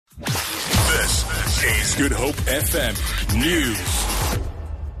This is Good Hope FM News.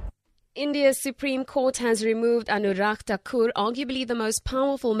 India's Supreme Court has removed Anurag Thakur, arguably the most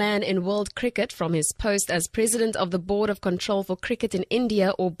powerful man in world cricket, from his post as president of the Board of Control for Cricket in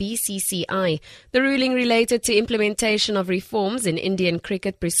India, or BCCI. The ruling related to implementation of reforms in Indian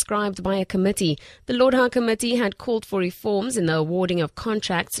cricket prescribed by a committee. The Lodha Committee had called for reforms in the awarding of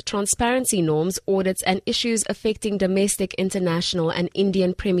contracts, transparency norms, audits and issues affecting domestic, international and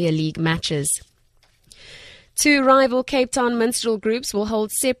Indian Premier League matches. Two rival Cape Town minstrel groups will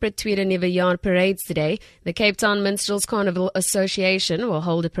hold separate Tweede Nuwe Jaar parades today. The Cape Town Minstrels Carnival Association will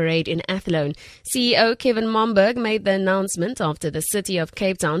hold a parade in Athlone. CEO Kevin Momberg made the announcement after the city of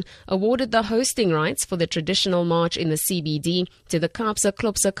Cape Town awarded the hosting rights for the traditional march in the CBD to the Kaapse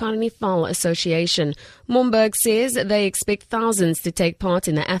Klopse Carnival Association. Momberg says they expect thousands to take part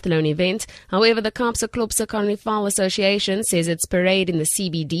in the Athlone event. However, the Kaapse Klopse Carnival Association says its parade in the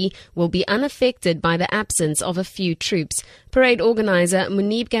CBD will be unaffected by the absence of a few troops. Parade organizer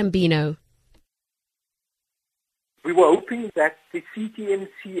Munib Gambino. We were hoping that the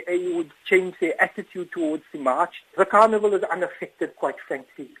CTMCA would change their attitude towards the march. The carnival is unaffected, quite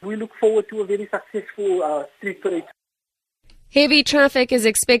frankly. We look forward to a very successful street parade. Heavy traffic is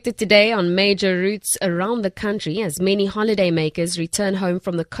expected today on major routes around the country as many holidaymakers return home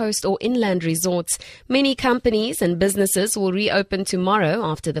from the coast or inland resorts. Many companies and businesses will reopen tomorrow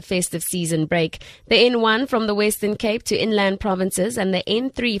after the festive season break. The N1 from the Western Cape to inland provinces and the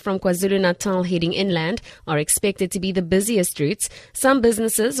N3 from KwaZulu-Natal heading inland are expected to be the busiest routes. Some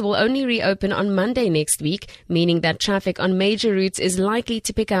businesses will only reopen on Monday next week, meaning that traffic on major routes is likely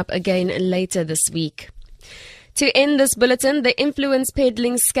to pick up again later this week. To end this bulletin, the influence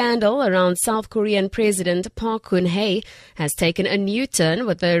peddling scandal around South Korean President Park Geun-hye has taken a new turn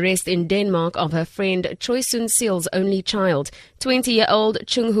with the arrest in Denmark of her friend Choi Soon-sil's only child. 20-year-old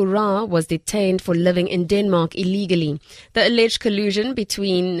Chung Hoo-ra was detained for living in Denmark illegally. The alleged collusion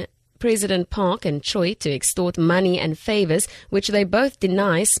between President Park and Choi to extort money and favors, which they both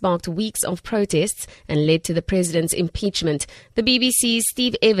deny, sparked weeks of protests and led to the president's impeachment. The BBC's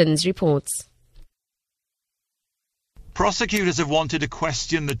Steve Evans reports. Prosecutors have wanted to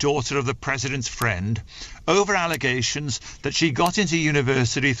question the daughter of the president's friend over allegations that she got into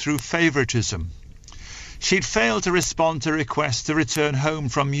university through favouritism. She'd failed to respond to requests to return home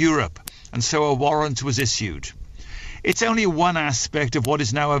from Europe, and so a warrant was issued. It's only one aspect of what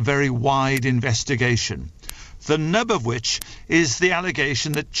is now a very wide investigation, the nub of which is the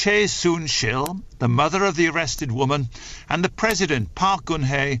allegation that Choi Soon-sil, the mother of the arrested woman, and the president, Park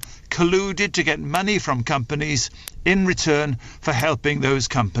Geun-hye, colluded to get money from companies in return for helping those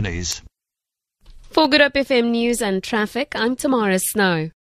companies. For Good Hope FM News and Traffic, I'm Tamara Snow.